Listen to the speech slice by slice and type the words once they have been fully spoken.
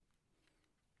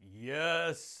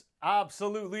Yes,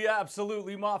 absolutely,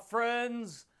 absolutely, my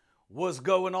friends. What's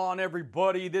going on,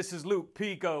 everybody? This is Luke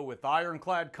Pico with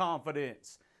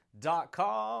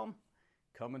IroncladConfidence.com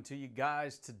coming to you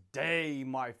guys today,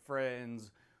 my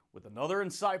friends, with another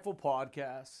insightful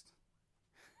podcast.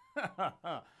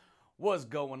 What's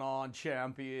going on,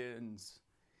 champions?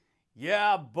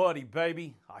 Yeah, buddy,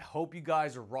 baby. I hope you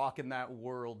guys are rocking that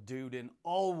world, dude, and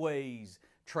always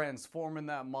transforming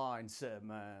that mindset,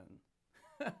 man.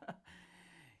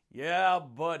 Yeah,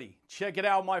 buddy. Check it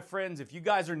out, my friends. If you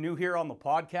guys are new here on the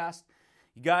podcast,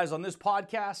 you guys, on this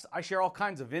podcast, I share all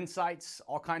kinds of insights,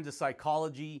 all kinds of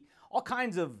psychology, all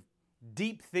kinds of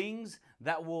deep things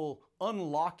that will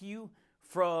unlock you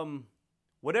from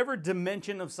whatever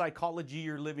dimension of psychology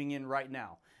you're living in right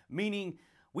now. Meaning,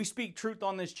 we speak truth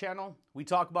on this channel. We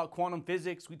talk about quantum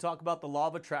physics. We talk about the law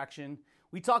of attraction.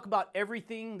 We talk about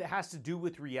everything that has to do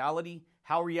with reality,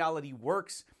 how reality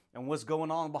works, and what's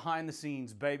going on behind the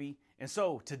scenes, baby. And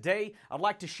so today, I'd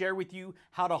like to share with you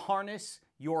how to harness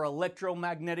your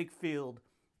electromagnetic field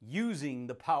using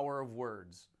the power of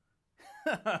words.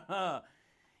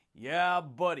 Yeah,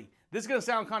 buddy. This is going to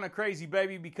sound kind of crazy,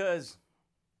 baby, because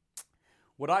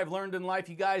what I've learned in life,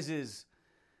 you guys, is,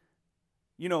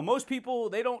 most people,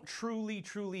 they don't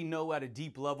truly know at a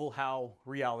deep level how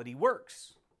reality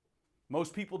works.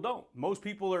 Most people don't. Most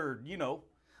people are,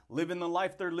 living the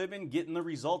life they're living, getting the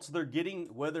results they're getting,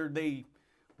 whether they,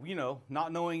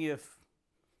 not knowing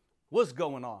what's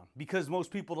going on, because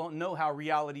most people don't know how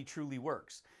reality truly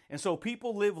works. And so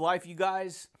people live life, you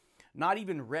guys, not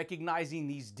even recognizing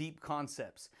these deep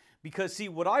concepts. Because see,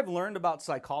 what I've learned about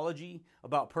psychology,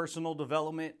 about personal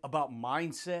development, about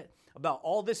mindset, about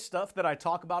all this stuff that I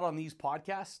talk about on these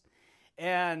podcasts,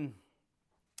 and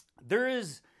there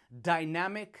is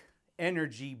dynamic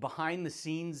energy behind the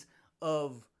scenes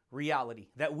of reality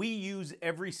that we use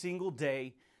every single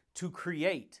day to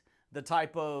create the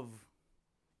type of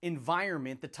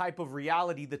environment, the type of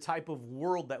reality, the type of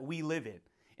world that we live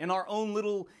in our own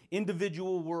little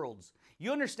individual worlds.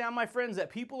 You understand, my friends, that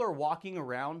people are walking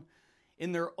around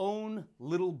in their own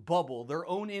little bubble, their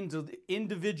own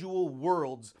individual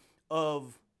worlds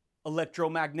of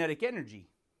electromagnetic energy.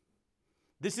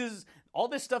 All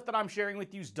this stuff that I'm sharing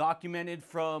with you is documented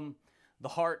from the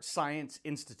Heart Science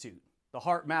Institute. The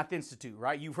Heart Math Institute,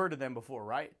 right? You've heard of them before,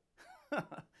 right?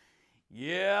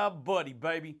 Yeah, buddy,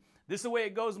 baby. This is the way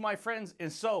it goes, my friends.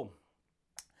 And so,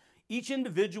 each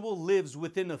individual lives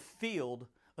within a field,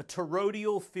 a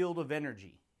toroidal field of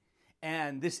energy.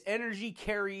 And this energy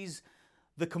carries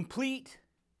the complete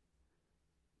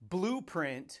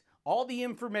blueprint, all the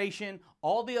information,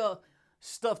 all the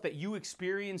stuff that you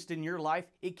experienced in your life,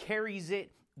 it carries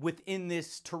it within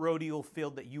this toroidal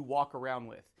field that you walk around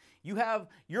with.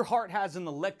 Your heart has an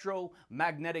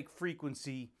electromagnetic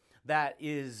frequency that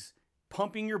is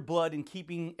pumping your blood and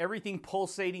keeping everything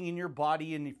pulsating in your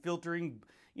body and filtering,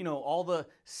 all the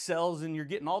cells, and you're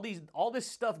getting all this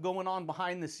stuff going on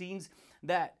behind the scenes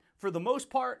that, for the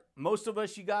most part, most of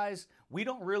us, you guys, we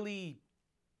don't really,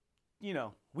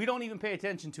 we don't even pay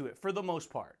attention to it for the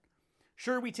most part.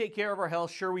 Sure, we take care of our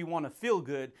health. Sure, we want to feel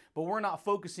good, but we're not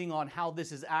focusing on how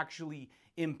this is actually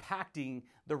impacting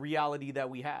the reality that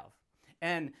we have.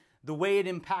 And the way it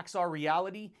impacts our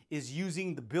reality is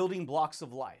using the building blocks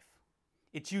of life.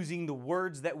 It's using the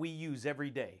words that we use every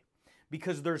day,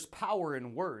 because there's power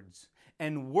in words,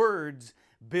 and words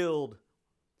build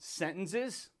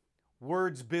sentences,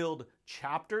 words build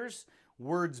chapters,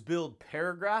 words build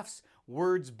paragraphs,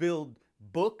 words build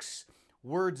books,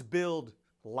 words build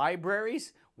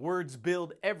libraries, words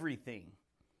build everything.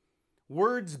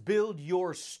 Words build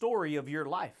your story of your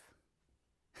life.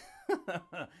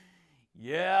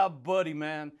 Yeah, buddy,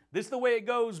 man. This is the way it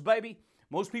goes, baby.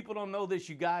 Most people don't know this,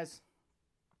 you guys.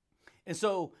 And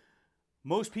so,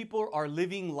 most people are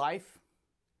living life,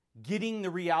 getting the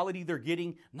reality they're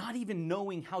getting, not even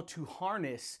knowing how to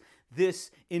harness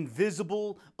this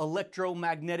invisible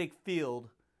electromagnetic field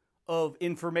of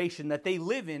information that they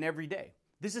live in every day.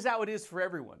 This is how it is for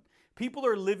everyone. People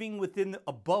are living within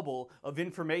a bubble of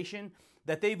information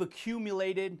that they've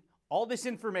accumulated all this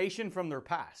information from their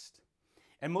past.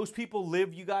 And most people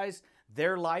live, you guys,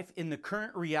 their life in the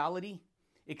current reality,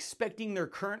 expecting their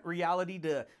current reality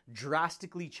to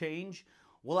drastically change,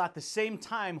 while at the same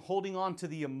time holding on to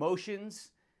the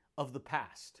emotions of the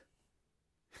past.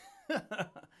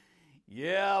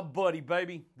 Yeah, buddy,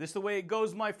 baby. This is the way it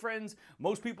goes, my friends.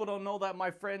 Most people don't know that,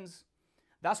 my friends.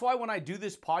 That's why when I do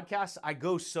this podcast, I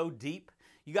go so deep.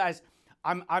 You guys,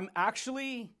 I'm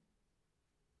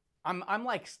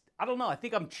like, I don't know, I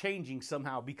think I'm changing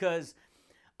somehow, because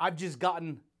I've just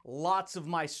gotten lots of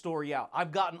my story out.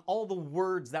 I've gotten all the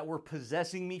words that were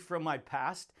possessing me from my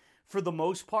past. For the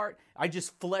most part, I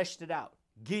just fleshed it out,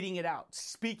 getting it out,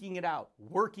 speaking it out,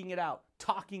 working it out,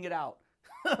 talking it out,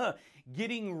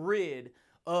 getting rid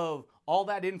of all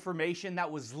that information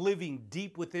that was living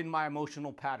deep within my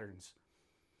emotional patterns.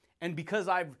 And because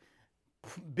I've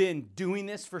been doing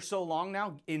this for so long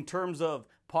now in terms of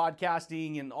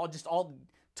podcasting and all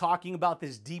talking about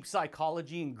this deep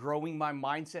psychology and growing my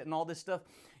mindset and all this stuff,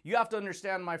 you have to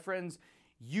understand, my friends,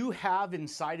 you have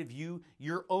inside of you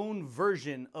your own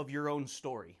version of your own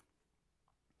story.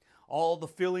 All the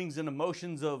feelings and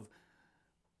emotions of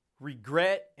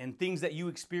regret and things that you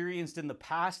experienced in the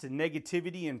past and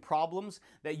negativity and problems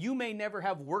that you may never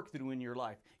have worked through in your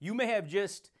life. You may have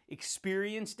just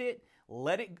experienced it,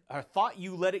 or thought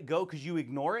you let it go because you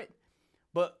ignore it.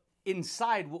 But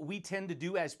inside, what we tend to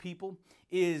do as people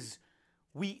is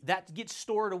that gets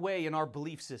stored away in our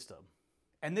belief system.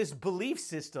 And this belief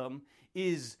system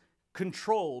is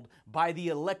controlled by the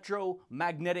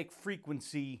electromagnetic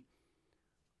frequency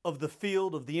of the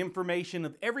field, of the information,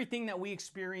 of everything that we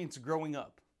experience growing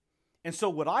up. And so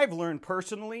what I've learned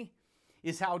personally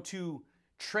is how to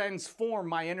transform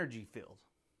my energy field,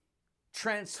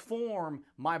 transform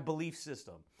my belief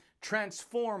system,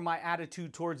 transform my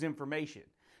attitude towards information,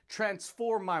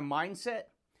 transform my mindset,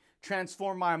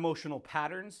 transform my emotional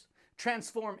patterns,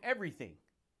 transform everything.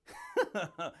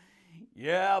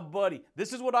 Yeah, buddy.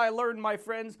 This is what I learned, my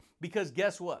friends, because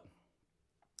guess what?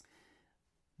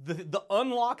 The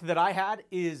unlock that I had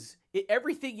is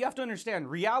everything. You have to understand,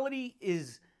 reality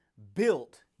is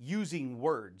built using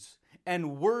words,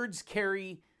 and words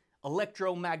carry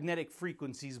electromagnetic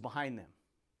frequencies behind them.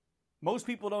 Most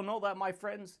people don't know that, my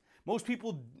friends. Most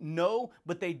people know,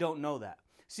 but they don't know that.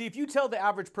 See, if you tell the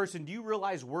average person, do you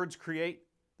realize words create?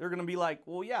 They're going to be like,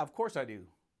 well, yeah, of course I do.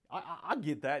 I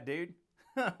get that, dude.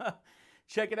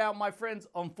 Check it out, my friends.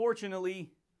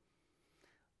 Unfortunately,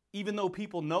 even though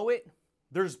people know it,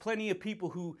 there's plenty of people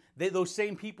who, those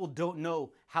same people don't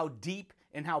know how deep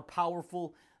and how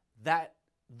powerful that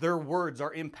their words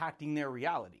are impacting their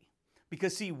reality.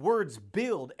 Because see, words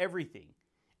build everything.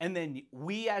 And then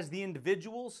we as the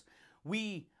individuals,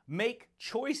 we make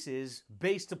choices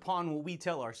based upon what we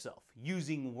tell ourselves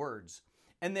using words.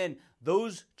 And then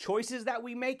those choices that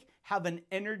we make have an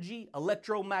energy,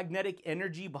 electromagnetic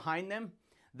energy behind them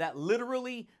that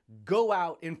literally go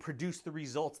out and produce the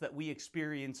results that we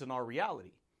experience in our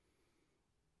reality.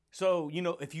 So,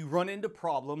 if you run into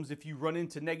problems, if you run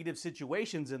into negative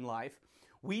situations in life,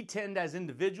 we tend as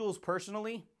individuals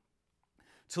personally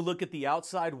to look at the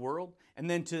outside world and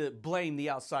then to blame the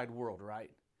outside world,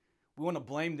 right? We want to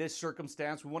blame this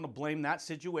circumstance. We want to blame that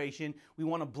situation. We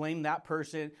want to blame that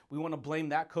person. We want to blame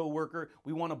that coworker.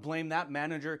 We want to blame that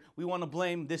manager. We want to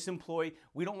blame this employee.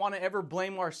 We don't want to ever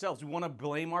blame ourselves. We want to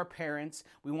blame our parents.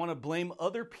 We want to blame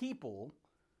other people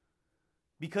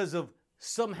because of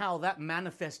somehow that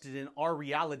manifested in our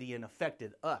reality and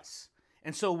affected us.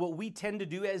 And so what we tend to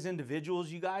do as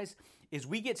individuals, you guys, is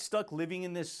we get stuck living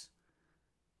in this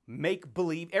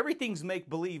make-believe. Everything's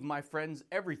make-believe, my friends,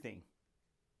 everything.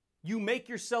 You make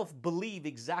yourself believe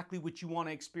exactly what you want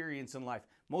to experience in life.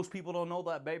 Most people don't know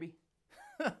that, baby.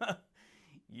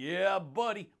 Yeah,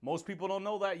 buddy. Most people don't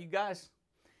know that, you guys.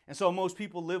 And so most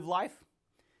people live life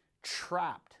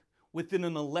trapped within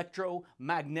an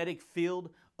electromagnetic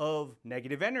field of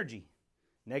negative energy,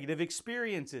 negative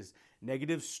experiences,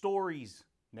 negative stories,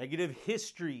 negative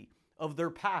history of their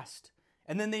past.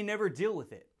 And then they never deal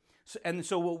with it.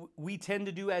 So what we tend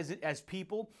to do as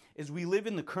people is we live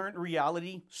in the current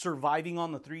reality, surviving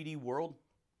on the 3D world.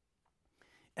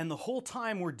 And the whole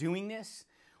time we're doing this,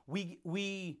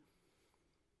 we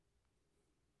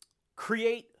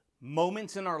create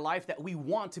moments in our life that we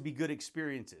want to be good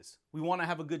experiences. We want to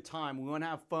have a good time. We want to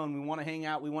have fun. We want to hang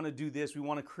out. We want to do this. We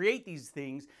want to create these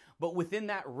things. But within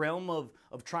that realm of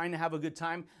trying to have a good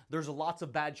time, there's lots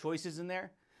of bad choices in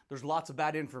there. There's lots of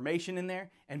bad information in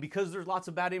there. And because there's lots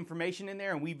of bad information in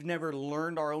there and we've never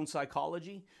learned our own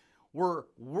psychology, we're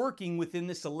working within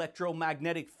this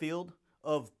electromagnetic field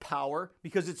of power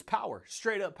because it's power,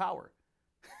 straight up power.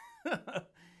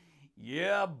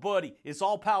 Yeah, buddy. It's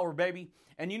all power, baby.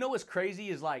 And you know what's crazy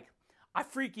is I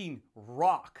freaking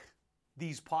rock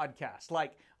these podcasts.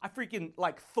 I freaking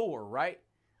like Thor, right?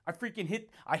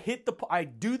 I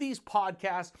do these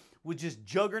podcasts with just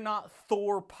juggernaut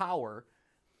Thor power.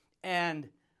 And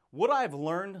what I've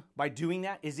learned by doing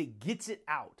that is it gets it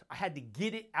out. I had to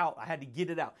get it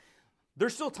out.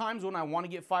 There's still times when I want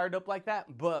to get fired up like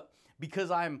that, but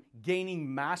because I'm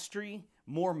gaining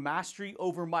more mastery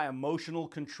over my emotional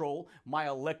control, my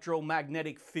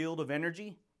electromagnetic field of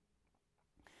energy,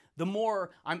 the more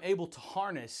I'm able to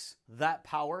harness that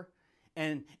power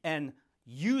and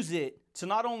use it to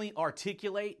not only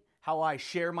articulate how I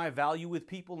share my value with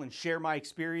people and share my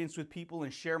experience with people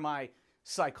and share my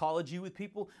psychology with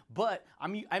people, but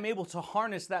I'm able to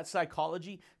harness that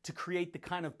psychology to create the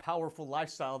kind of powerful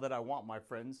lifestyle that I want, my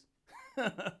friends.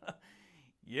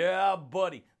 Yeah,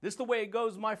 buddy. This is the way it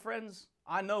goes, my friends.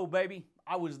 I know, baby.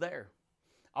 I was there.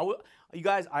 You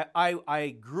guys,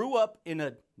 I grew up in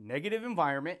a negative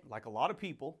environment, like a lot of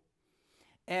people,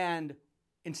 and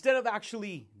instead of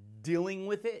actually dealing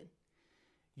with it,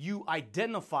 you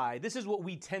identify. This is what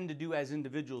we tend to do as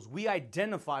individuals. We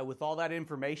identify with all that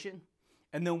information,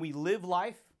 and then we live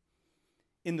life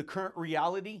in the current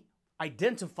reality,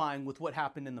 identifying with what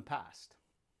happened in the past.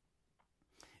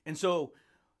 And so,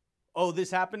 oh, this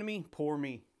happened to me? Poor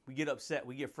me. We get upset.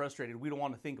 We get frustrated. We don't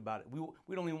want to think about it.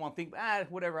 We don't even want to think,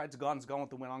 whatever, it's gone with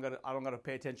the wind. I don't got to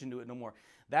pay attention to it no more.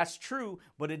 That's true,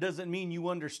 but it doesn't mean you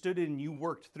understood it and you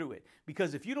worked through it.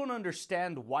 Because if you don't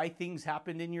understand why things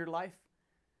happened in your life,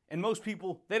 and most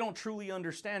people, they don't truly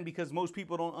understand because most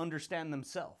people don't understand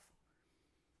themselves.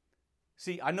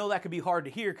 See, I know that could be hard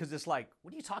to hear because it's like,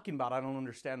 what are you talking about? I don't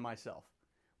understand myself.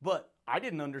 But I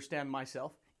didn't understand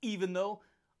myself, even though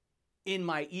in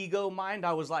my ego mind,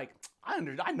 I was like, I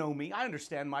know me. I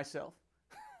understand myself.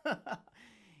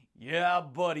 Yeah,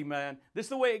 buddy, man. This is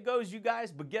the way it goes, you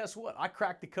guys. But guess what? I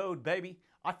cracked the code, baby.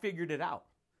 I figured it out.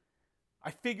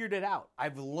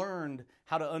 I've learned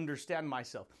how to understand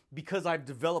myself because I've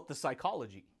developed the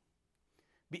psychology.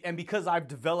 And because I've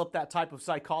developed that type of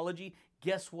psychology,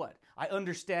 guess what? I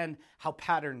understand how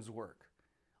patterns work.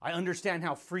 I understand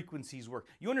how frequencies work.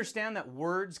 You understand that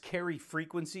words carry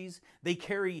frequencies? They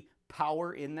carry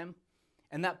power in them.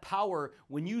 And that power,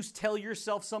 when you tell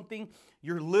yourself something,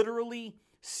 you're literally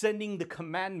sending the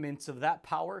commandments of that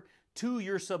power to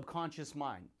your subconscious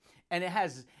mind.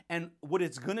 And what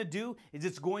it's going to do is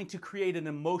it's going to create an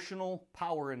emotional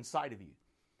power inside of you.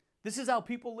 This is how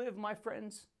people live, my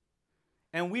friends.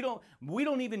 And we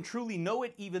don't even truly know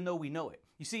it, even though we know it.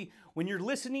 You see, when you're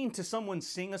listening to someone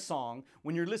sing a song,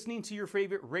 when you're listening to your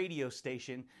favorite radio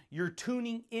station, you're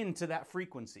tuning into that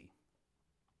frequency.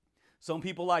 Some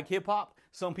people like hip hop,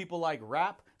 some people like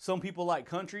rap, some people like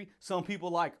country, some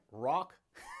people like rock.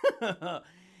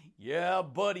 Yeah,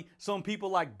 buddy. Some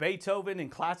people like Beethoven and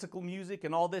classical music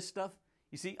and all this stuff.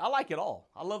 You see, I like it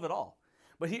all. I love it all.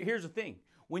 But here's the thing.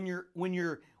 When your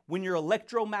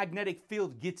electromagnetic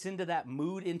field gets into that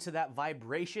mood, into that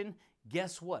vibration,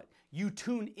 guess what? You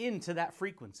tune into that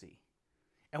frequency.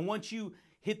 And once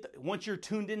you're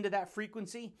tuned into that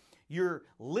frequency, you're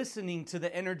listening to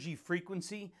the energy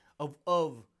frequency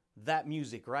of that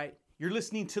music, right? You're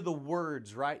listening to the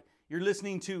words, right? You're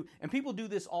listening to, and people do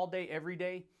this all day, every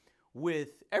day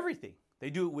with everything. They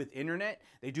do it with internet,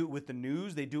 they do it with the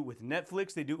news, they do it with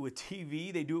Netflix, they do it with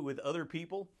TV, they do it with other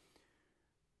people.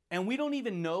 And we don't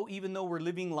even know, even though we're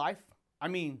living life. I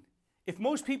mean, if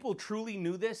most people truly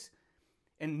knew this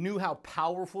and knew how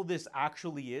powerful this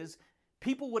actually is,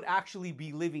 people would actually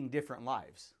be living different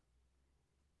lives.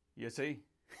 You see?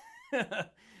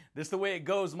 This is the way it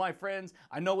goes, my friends.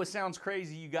 I know it sounds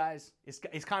crazy, you guys.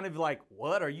 It's kind of like,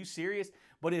 what? Are you serious?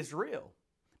 But it's real.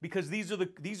 Because these are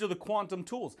the quantum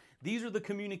tools. These are the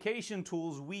communication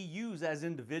tools we use as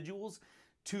individuals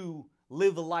to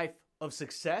live a life of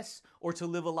success or to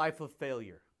live a life of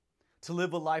failure. To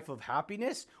live a life of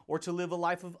happiness or to live a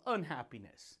life of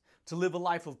unhappiness. To live a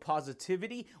life of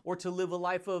positivity or to live a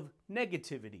life of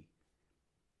negativity.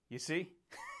 You see?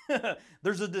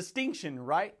 There's a distinction,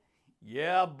 right?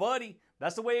 Yeah, buddy.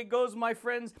 That's the way it goes, my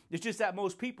friends. It's just that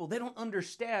most people, they don't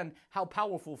understand how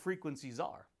powerful frequencies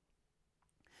are.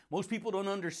 Most people don't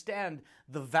understand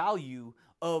the value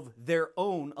of their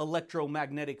own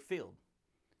electromagnetic field.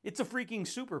 It's a freaking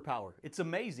superpower. It's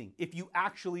amazing if you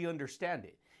actually understand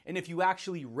it. And if you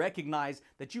actually recognize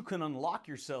that you can unlock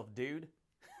yourself, dude.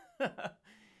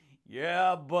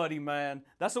 Yeah, buddy, man.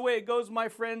 That's the way it goes, my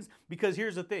friends, because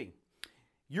here's the thing.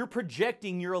 You're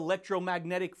projecting your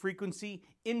electromagnetic frequency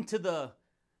into the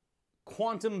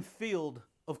quantum field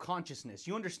of consciousness.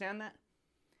 You understand that?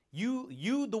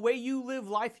 The way you live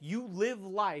life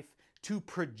to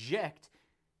project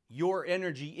your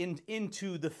energy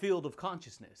into the field of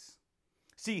consciousness.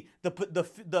 See,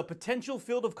 the potential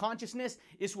field of consciousness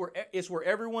is where it's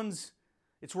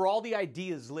where all the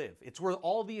ideas live. It's where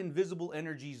all the invisible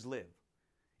energies live.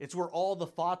 It's where all the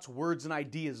thoughts, words, and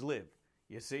ideas live.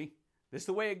 You see? This is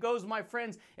the way it goes, my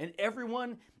friends. And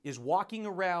everyone is walking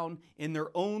around in their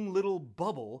own little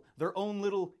bubble, their own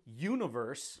little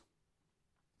universe,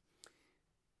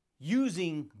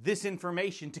 using this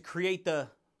information to create the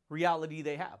reality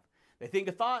they have. They think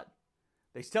a thought,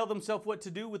 They tell themselves what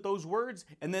to do with those words,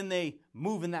 and then they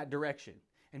move in that direction.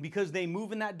 And because they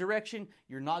move in that direction,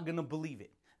 you're not going to believe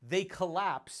it. They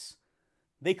collapse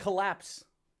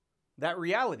that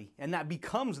reality, and that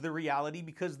becomes the reality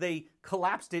because they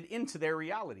collapsed it into their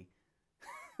reality.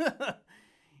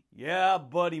 Yeah,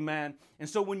 buddy, man. And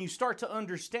so when you start to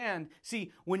understand,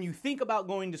 see, when you think about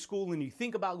going to school and you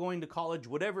think about going to college,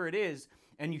 whatever it is,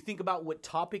 and you think about what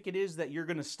topic it is that you're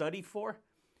going to study for,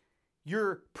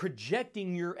 you're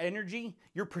projecting your energy,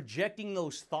 you're projecting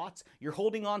those thoughts, you're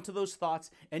holding on to those thoughts,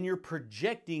 and you're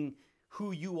projecting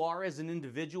who you are as an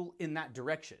individual in that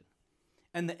direction.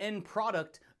 And the end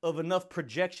product of enough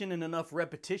projection and enough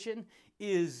repetition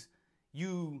is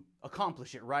you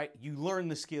accomplish it, right? You learn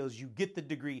the skills, you get the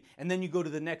degree, and then you go to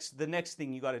the next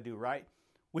thing you got to do, right?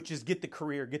 Which is get the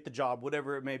career, get the job,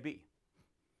 whatever it may be.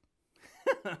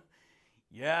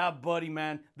 Yeah, buddy,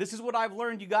 man. This is what I've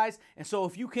learned, you guys. And so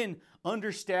if you can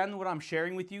understand what I'm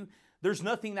sharing with you, there's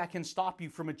nothing that can stop you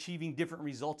from achieving different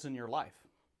results in your life.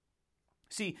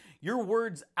 See, your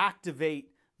words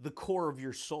activate the core of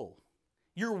your soul.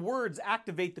 Your words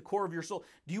activate the core of your soul.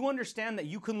 Do you understand that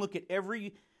you can look at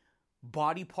every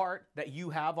body part that you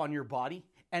have on your body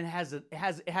and it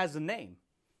has a name?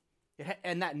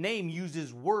 And that name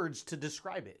uses words to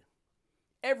describe it.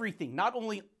 Everything, not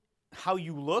only how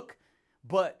you look,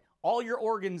 but all your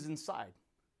organs inside.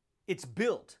 It's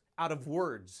built out of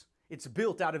words. It's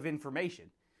built out of information.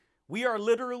 We are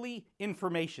literally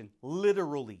information,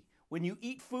 literally. When you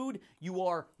eat food, you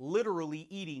are literally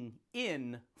eating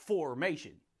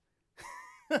information.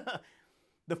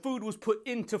 The food was put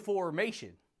into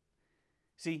formation.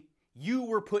 See, you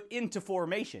were put into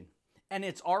formation. And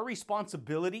it's our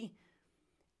responsibility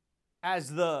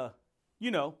as the,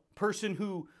 person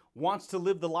who wants to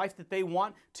live the life that they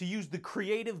want to use the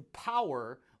creative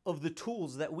power of the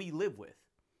tools that we live with.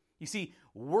 You see,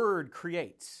 word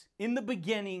creates. In the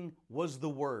beginning was the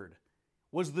word,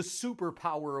 was the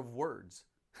superpower of words.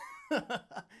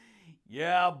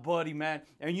 Yeah, buddy, man.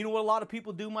 And you know what a lot of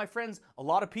people do, my friends? A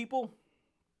lot of people,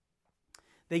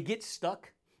 they get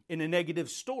stuck in a negative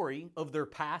story of their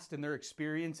past and their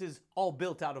experiences, all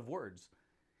built out of words.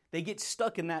 They get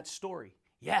stuck in that story.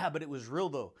 Yeah, but it was real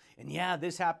though. And yeah,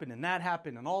 this happened and that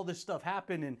happened and all this stuff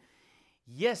happened. And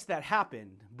yes, that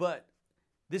happened. But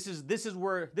this is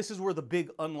where the big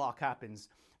unlock happens.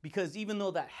 Because even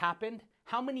though that happened,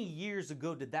 how many years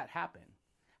ago did that happen?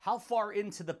 How far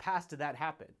into the past did that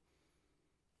happen?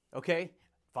 Okay,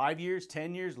 5 years,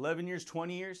 10 years, 11 years,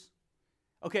 20 years?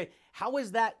 Okay, how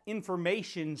is that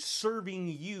information serving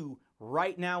you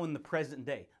right now in the present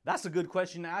day? That's a good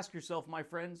question to ask yourself, my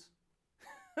friends.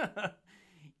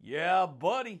 Yeah,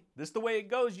 buddy. This is the way it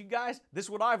goes, you guys. This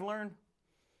is what I've learned.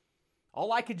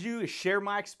 All I could do is share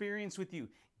my experience with you.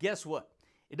 Guess what?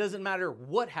 It doesn't matter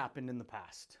what happened in the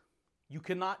past. You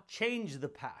cannot change the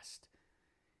past.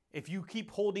 If you keep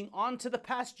holding on to the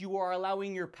past, you are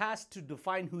allowing your past to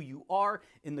define who you are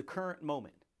in the current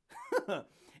moment.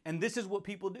 And this is what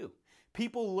people do.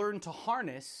 People learn to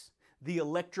harness the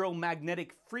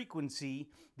electromagnetic frequency,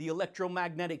 the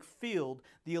electromagnetic field,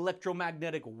 the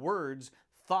electromagnetic words,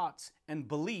 thoughts, and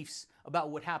beliefs about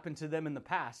what happened to them in the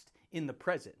past, in the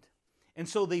present. And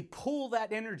so they pull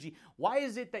that energy. Why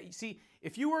is it that, you see,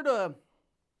 if you were to,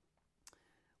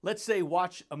 let's say,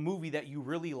 watch a movie that you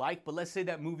really like, but let's say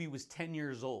that movie was 10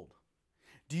 years old.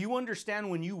 Do you understand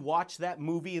when you watch that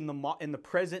movie in the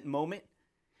present moment,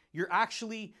 you're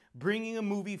actually bringing a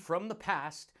movie from the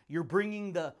past, you're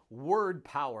bringing the word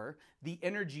power, the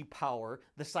energy power,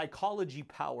 the psychology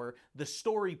power, the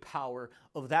story power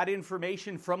of that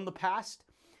information from the past,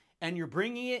 and you're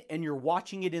bringing it and you're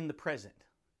watching it in the present.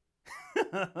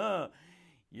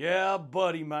 Yeah,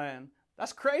 buddy, man.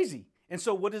 That's crazy. And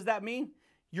so what does that mean?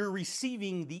 You're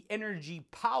receiving the energy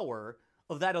power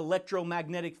of that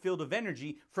electromagnetic field of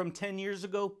energy from 10 years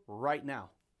ago right now.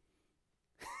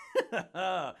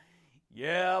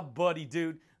 Yeah, buddy,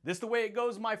 dude. This is the way it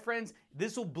goes, my friends.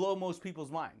 This will blow most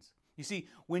people's minds. You see,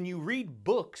 when you read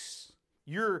books,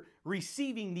 you're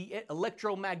receiving the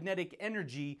electromagnetic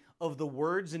energy of the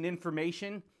words and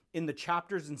information in the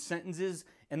chapters and sentences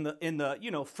and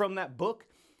from that book.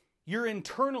 You're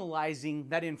internalizing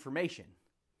that information.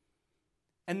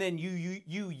 And then you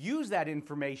use that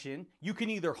information. You can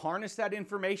either harness that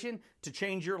information to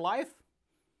change your life,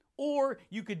 or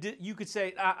you could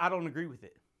say, I don't agree with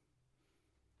it.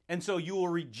 And so you will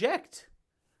reject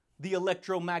the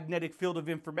electromagnetic field of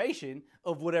information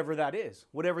of whatever that is,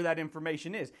 whatever that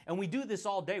information is. And we do this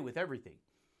all day with everything.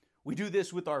 We do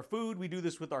this with our food. We do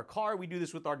this with our car. We do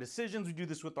this with our decisions. We do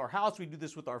this with our house. We do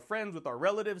this with our friends, with our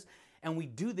relatives. And we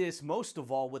do this most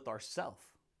of all with ourselves,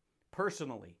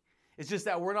 personally. It's just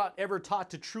that we're not ever taught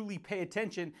to truly pay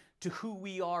attention to who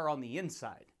we are on the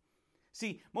inside.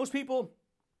 See, most people,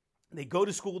 they go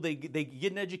to school, they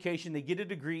get an education, they get a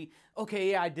degree.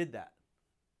 Okay, yeah, I did that.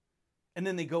 And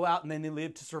then they go out and then they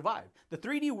live to survive. The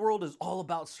 3D world is all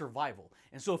about survival.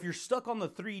 And so if you're stuck on the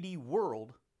 3D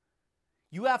world,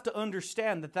 you have to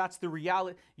understand that that's the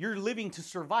reality. You're living to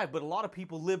survive, but a lot of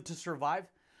people live to survive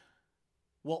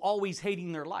while always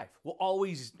hating their life, while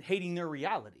always hating their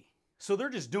reality. So they're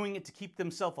just doing it to keep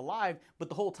themselves alive, but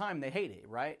the whole time they hate it,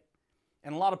 right?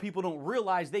 And a lot of people don't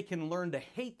realize they can learn to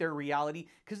hate their reality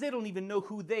because they don't even know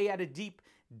who they, at a deep,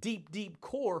 deep, deep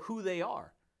core, who they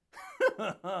are.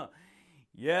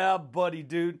 Yeah, buddy,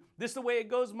 dude. This is the way it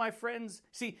goes, my friends.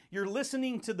 See, you're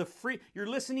listening to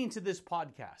this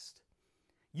podcast.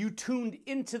 You tuned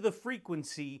into the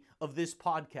frequency of this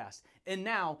podcast. And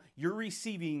now you're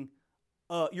receiving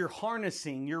an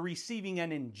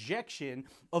injection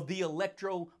of the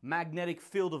electromagnetic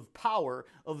field of power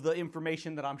of the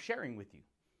information that I'm sharing with you.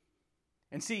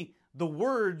 And see, the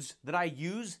words that I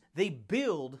use, they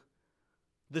build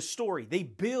the story. They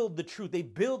build the truth. They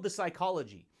build the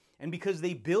psychology. And because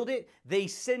they build it, they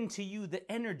send to you the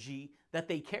energy that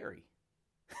they carry.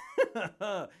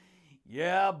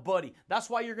 Yeah, buddy. That's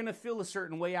why you're going to feel a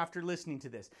certain way after listening to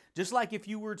this. Just like if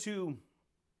you were to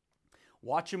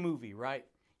watch a movie, right?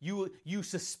 You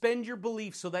suspend your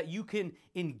belief so that you can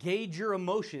engage your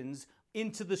emotions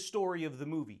into the story of the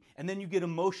movie. And then you get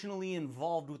emotionally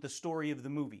involved with the story of the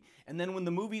movie. And then when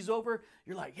the movie's over,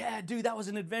 you're like, yeah, dude, that was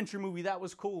an adventure movie. That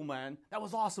was cool, man. That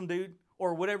was awesome, dude.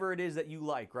 Or whatever it is that you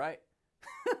like, right?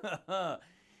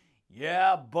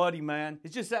 Yeah, buddy, man.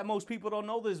 It's just that most people don't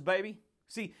know this, baby.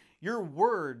 See, your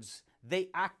words, they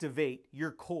activate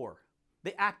your core.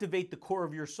 They activate the core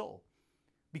of your soul.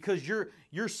 Because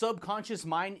your subconscious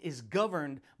mind is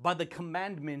governed by the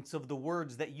commandments of the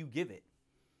words that you give it.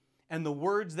 And the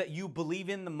words that you believe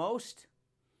in the most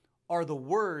are the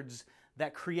words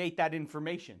that create that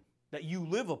information that you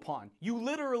live upon. You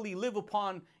literally live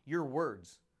upon your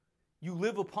words. You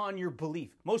live upon your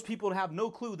belief. Most people have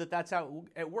no clue that that's how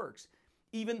it works.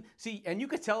 And you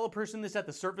could tell a person this at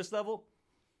the surface level,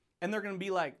 and they're going to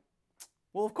be like,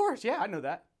 well, of course, yeah, I know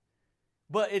that.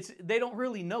 But they don't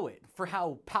really know it for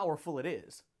how powerful it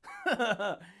is.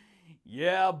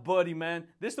 Yeah, buddy, man.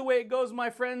 This is the way it goes, my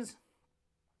friends.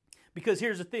 Because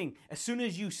here's the thing. As soon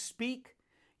as you speak,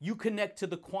 you connect to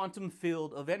the quantum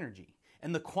field of energy.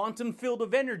 And the quantum field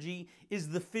of energy is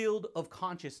the field of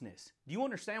consciousness. Do you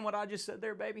understand what I just said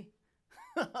there, baby?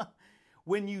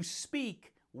 When you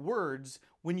speak words,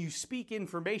 when you speak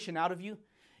information out of you,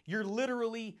 you're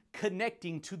literally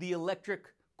connecting to the electric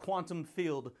quantum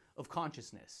field of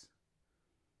consciousness.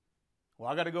 Well,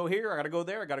 I got to go here, I got to go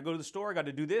there, I got to go to the store, I got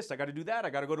to do this, I got to do that,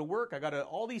 I got to go to work, I got to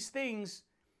all these things.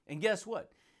 And guess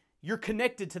what? You're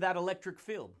connected to that electric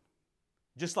field,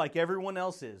 just like everyone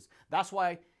else is. That's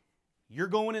why you're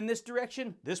going in this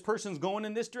direction, this person's going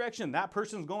in this direction, that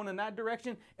person's going in that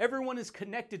direction. Everyone is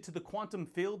connected to the quantum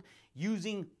field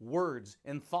using words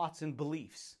and thoughts and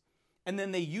beliefs. And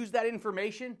then they use that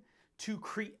information to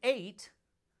create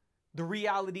the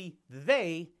reality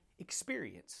they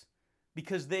experience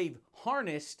because they've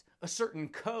harnessed a certain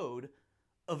code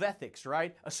of ethics,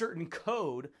 right? A certain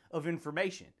code of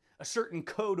information, a certain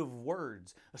code of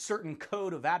words, a certain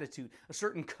code of attitude, a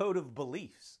certain code of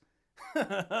beliefs.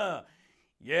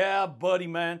 Yeah, buddy,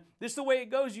 man. This is the way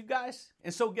it goes, you guys.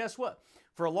 And so guess what?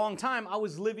 For a long time, I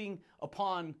was living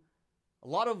upon a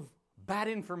lot of bad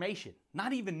information,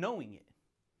 not even knowing it.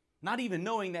 Not even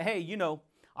knowing that, hey,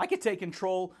 I could take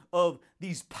control of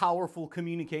these powerful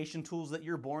communication tools that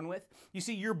you're born with. You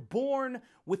see, you're born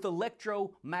with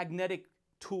electromagnetic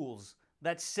tools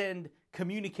that send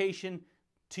communication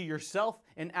to yourself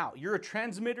and out. You're a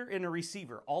transmitter and a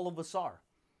receiver. All of us are.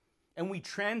 And we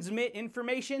transmit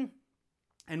information,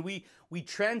 and we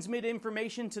transmit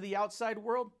information to the outside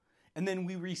world, and then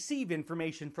we receive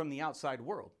information from the outside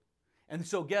world. And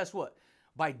so guess what?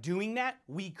 By doing that,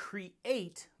 we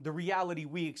create the reality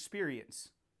we experience.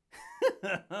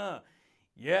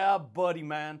 Yeah, buddy,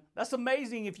 man. That's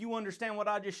amazing if you understand what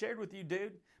I just shared with you,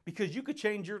 dude. Because you could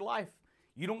change your life.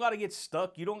 You don't got to get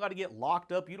stuck. You don't got to get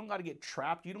locked up. You don't got to get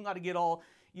trapped. You don't got to get all,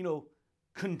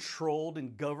 controlled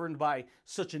and governed by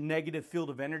such a negative field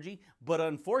of energy. But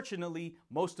unfortunately,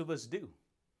 most of us do.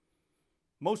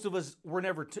 Most of us were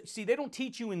never... See, they don't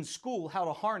teach you in school how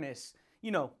to harness,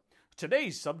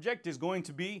 today's subject is going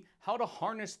to be how to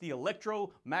harness the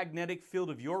electromagnetic field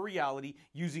of your reality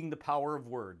using the power of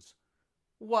words.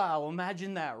 Wow,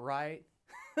 imagine that, right?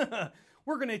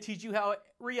 We're going to teach you how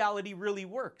reality really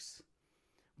works.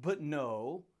 But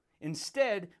no,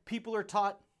 instead, people are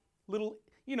taught little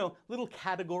little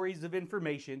categories of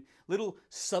information, little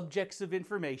subjects of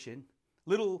information,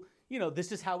 little,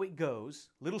 this is how it goes,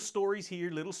 little stories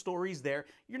here, little stories there.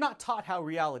 You're not taught how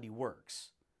reality works.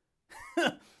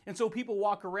 And so people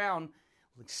walk around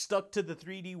stuck to the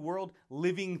 3D world,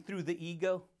 living through the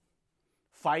ego,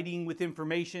 fighting with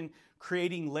information,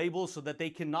 creating labels so that they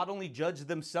can not only judge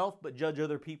themselves, but judge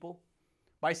other people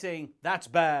by saying, that's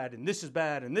bad, and this is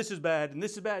bad, and this is bad, and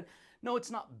this is bad. No,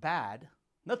 it's not bad.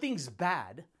 Nothing's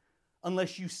bad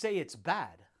unless you say it's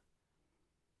bad.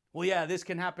 Well, yeah, this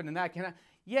can happen and that can happen.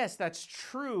 Yes, that's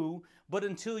true, but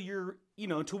until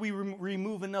until we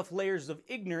remove enough layers of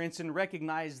ignorance and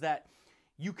recognize that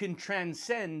you can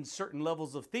transcend certain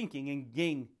levels of thinking and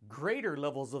gain greater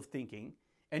levels of thinking,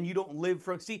 and you don't live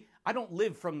from, I don't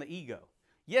live from the ego.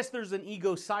 Yes, there's an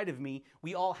ego side of me.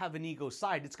 We all have an ego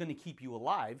side. It's going to keep you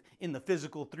alive in the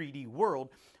physical 3D world.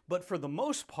 But for the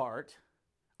most part,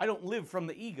 I don't live from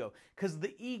the ego because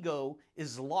the ego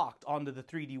is locked onto the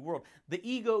 3D world. The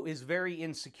ego is very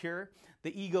insecure.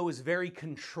 The ego is very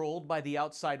controlled by the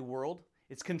outside world.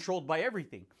 It's controlled by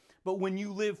everything. But when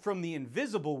you live from the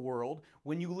invisible world,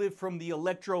 when you live from the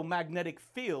electromagnetic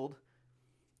field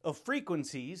of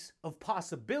frequencies, of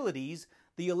possibilities,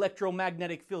 the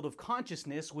electromagnetic field of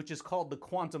consciousness, which is called the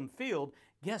quantum field,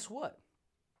 guess what?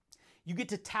 You get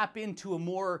to tap into a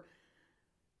more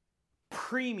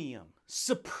premium,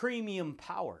 supremium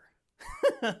power.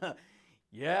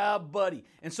 Yeah, buddy.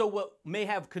 And so what may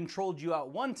have controlled you at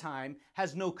one time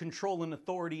has no control and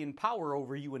authority and power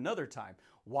over you another time.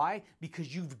 Why?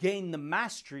 Because you've gained the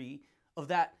mastery of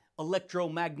that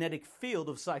electromagnetic field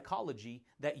of psychology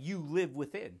that you live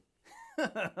within.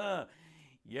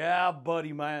 Yeah,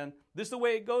 buddy, man. This is the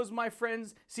way it goes, my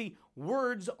friends. See,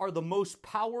 words are the most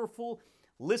powerful.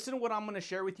 Listen to what I'm going to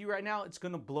share with you right now. It's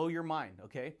going to blow your mind,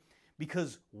 okay?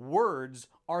 Because words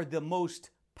are the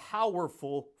most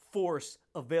powerful force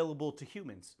available to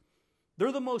humans.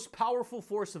 They're the most powerful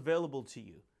force available to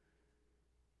you.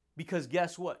 Because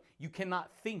guess what? You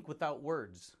cannot think without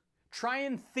words. Try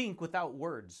and think without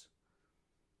words.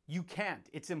 You can't.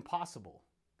 It's impossible.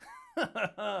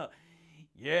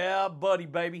 Yeah, buddy,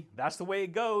 baby. That's the way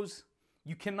it goes.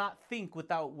 You cannot think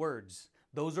without words.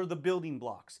 Those are the building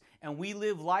blocks. And we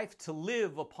live life to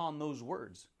live upon those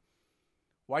words.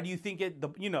 Why do you think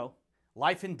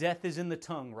life and death is in the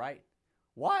tongue, right?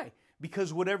 Why?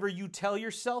 Because whatever you tell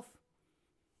yourself,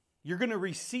 you're going to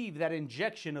receive that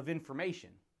injection of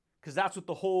information. Because that's what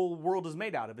the whole world is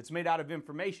made out of. It's made out of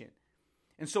information.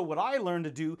 And so what I learned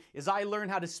to do is I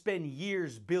learned how to spend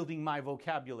years building my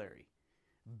vocabulary,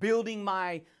 building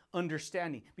my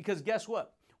understanding. Because guess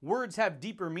what? Words have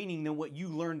deeper meaning than what you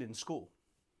learned in school.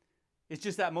 It's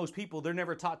just that most people, they're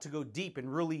never taught to go deep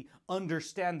and really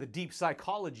understand the deep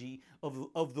psychology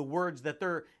of the words that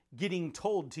they're getting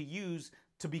told to use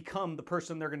to become the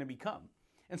person they're going to become.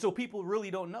 And so people really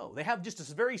don't know. They have just this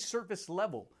very surface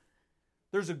level.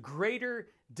 There's a greater,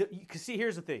 see,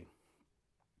 here's the thing.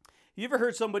 You ever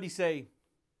heard somebody say,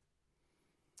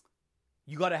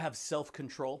 you got to have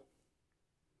self-control?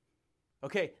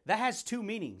 Okay, that has two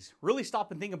meanings. Really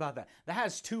stop and think about that. That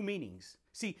has two meanings.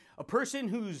 See, a person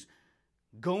who's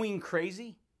going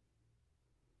crazy,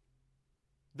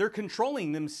 they're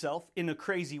controlling themselves in a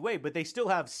crazy way, but they still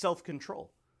have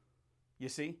self-control. You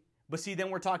see? But see, then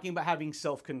we're talking about having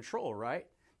self-control, right?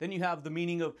 Then you have the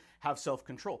meaning of have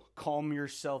self-control. Calm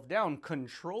yourself down.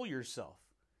 Control yourself.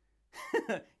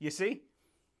 You see?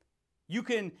 You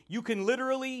can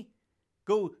literally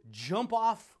go jump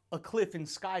off a cliff and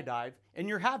skydive, and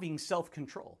you're having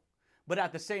self-control. But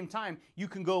at the same time, you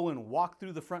can go and walk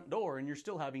through the front door, and you're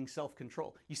still having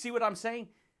self-control. You see what I'm saying?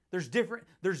 There's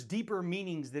deeper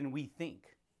meanings than we think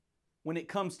when it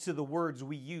comes to the words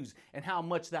we use and how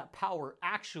much that power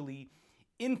actually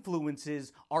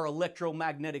influences our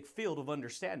electromagnetic field of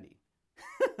understanding.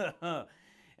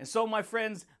 And so, my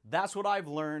friends, that's what I've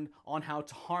learned on how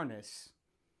to harness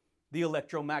the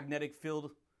electromagnetic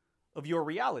field of your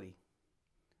reality.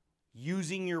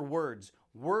 Using your words.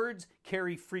 Words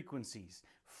carry frequencies.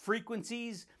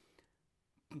 Frequencies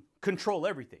control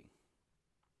everything.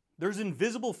 There's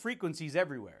invisible frequencies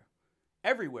everywhere.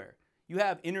 Everywhere. You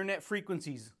have internet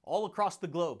frequencies all across the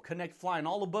globe, flying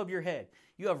all above your head.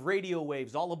 You have radio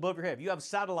waves all above your head. You have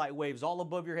satellite waves all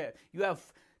above your head. You have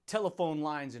telephone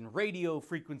lines and radio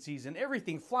frequencies and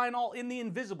everything flying all in the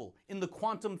invisible, in the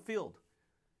quantum field.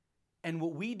 And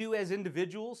what we do as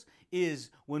individuals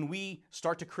is when we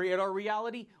start to create our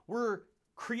reality, we're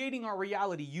creating our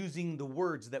reality using the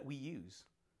words that we use.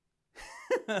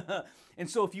 And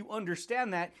so if you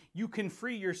understand that, you can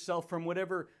free yourself from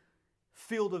whatever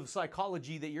field of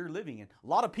psychology that you're living in. A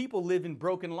lot of people live in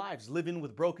broken lives, living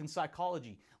with broken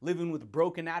psychology, living with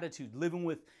broken attitude, living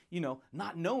with,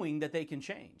 not knowing that they can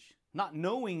change, not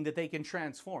knowing that they can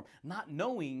transform, not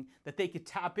knowing that they could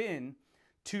tap in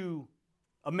to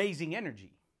amazing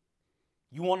energy.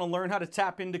 You want to learn how to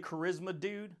tap into charisma,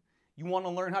 dude? You want to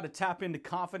learn how to tap into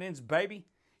confidence, baby?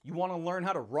 You want to learn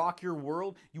how to rock your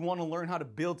world? You want to learn how to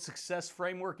build success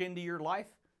framework into your life?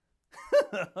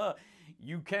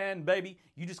 You can, baby.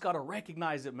 You just got to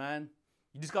recognize it, man.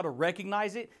 You just got to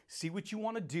recognize it, see what you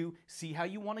want to do, see how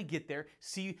you want to get there,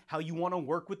 see how you want to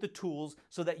work with the tools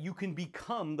so that you can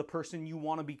become the person you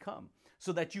want to become,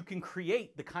 so that you can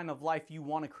create the kind of life you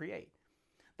want to create.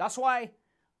 That's why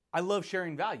I love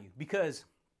sharing value, because,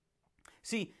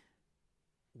 see,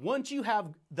 once you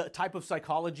have the type of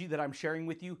psychology that I'm sharing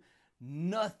with you,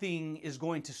 nothing is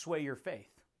going to sway your faith.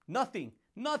 Nothing.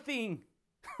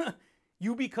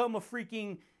 You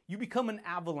become an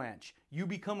avalanche. You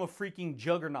become a freaking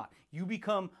juggernaut. You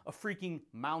become a freaking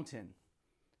mountain.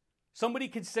 Somebody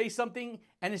could say something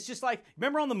and it's just like,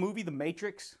 remember on the movie The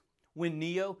Matrix, when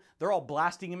Neo, they're all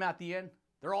blasting him at the end?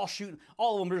 They're all shooting,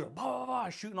 all of them, they're just blah, blah, blah,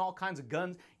 shooting all kinds of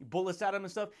guns, bullets at him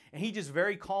and stuff. And he just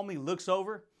very calmly looks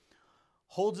over,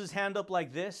 holds his hand up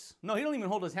like this. No, he don't even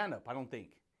hold his hand up, I don't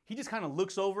think. He just kind of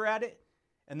looks over at it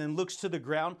and then looks to the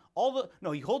ground.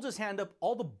 He holds his hand up,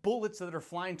 all the bullets that are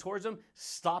flying towards him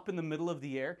stop in the middle of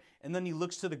the air, and then he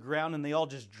looks to the ground and they all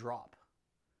just drop.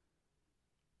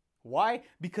 Why?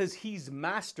 Because he's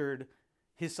mastered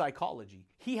his psychology.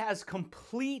 He has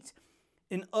complete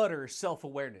and utter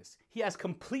self-awareness. He has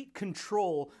complete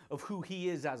control of who he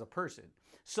is as a person.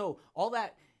 So all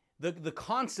that, the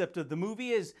concept of the movie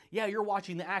is, yeah, you're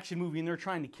watching the action movie and they're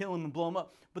trying to kill him and blow him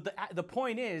up. But the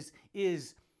point is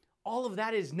all of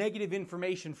that is negative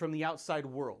information from the outside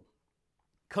world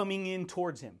coming in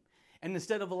towards him. And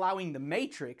instead of allowing the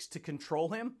Matrix to control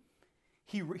him,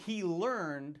 he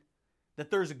learned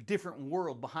that there's a different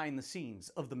world behind the scenes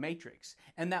of the Matrix.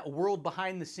 And that world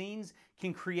behind the scenes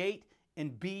can create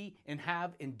and be and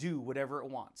have and do whatever it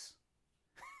wants.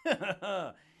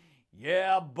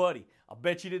 Yeah, buddy. I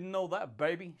bet you didn't know that,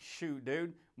 baby. Shoot,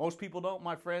 dude. Most people don't,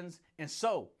 my friends. And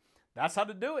so, that's how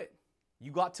to do it.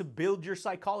 You got to build your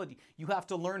psychology. You have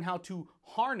to learn how to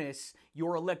harness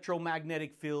your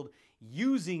electromagnetic field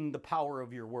using the power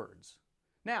of your words.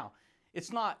 Now,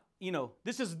 it's not,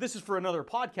 this is for another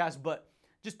podcast, but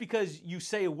just because you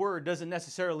say a word doesn't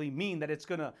necessarily mean that it's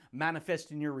going to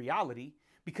manifest in your reality,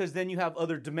 because then you have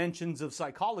other dimensions of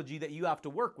psychology that you have to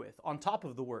work with on top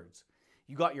of the words.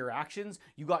 You got your actions,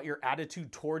 you got your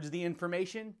attitude towards the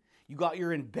information, you got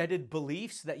your embedded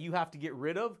beliefs that you have to get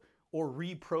rid of or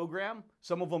reprogram.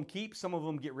 Some of them keep, some of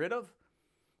them get rid of.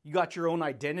 You got your own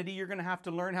identity you're going to have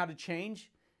to learn how to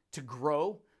change, to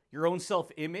grow, your own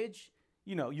self-image,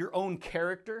 your own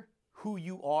character, who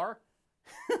you are.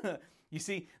 You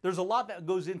see, there's a lot that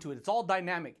goes into it. It's all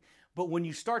dynamic. But when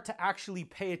you start to actually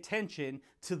pay attention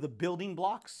to the building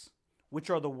blocks, which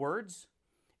are the words,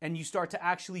 and you start to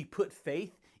actually put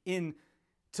faith in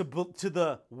to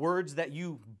the words that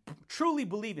you truly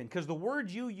believe in, because the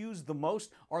words you use the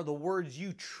most are the words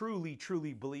you truly,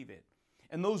 truly believe in.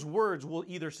 And those words will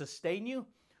either sustain you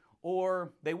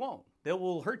or they won't. They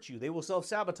will hurt you. They will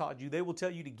self-sabotage you. They will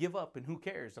tell you to give up and who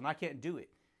cares and I can't do it.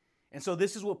 And so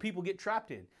this is what people get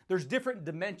trapped in. There's different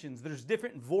dimensions. There's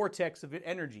different vortex of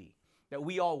energy that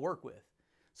we all work with.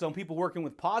 Some people working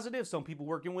with positive, some people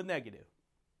working with negative.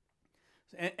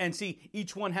 And see,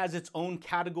 each one has its own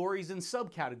categories and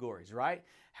subcategories, right?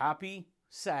 Happy,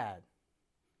 sad.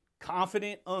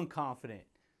 Confident, unconfident,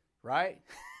 right?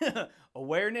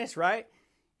 Awareness, right?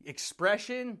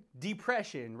 Expression,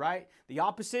 depression, right? The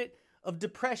opposite of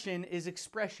depression is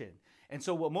expression. And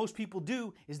so what most people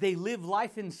do is they live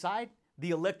life inside the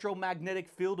electromagnetic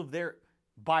field of their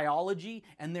biology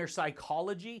and their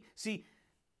psychology. See,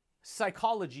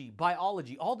 psychology,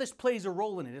 biology, all this plays a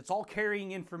role in it. It's all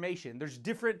carrying information. There's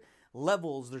different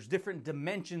levels, there's different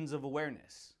dimensions of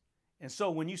awareness. And so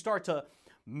when you start to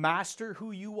master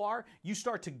who you are, you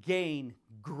start to gain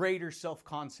greater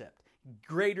self-concept,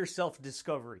 greater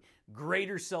self-discovery,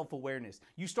 greater self-awareness.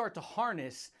 You start to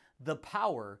harness the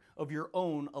power of your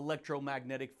own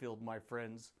electromagnetic field, my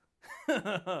friends.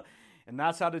 And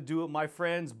that's how to do it, my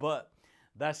friends. But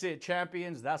that's it,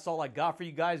 champions. That's all I got for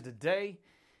you guys today.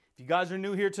 If you guys are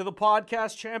new here to the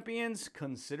podcast, champions,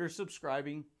 consider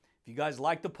subscribing. If you guys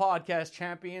like the podcast,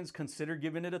 champions, consider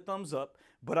giving it a thumbs up.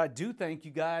 But I do thank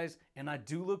you guys, and I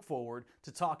do look forward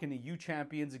to talking to you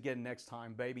champions again next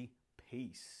time, baby.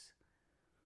 Peace.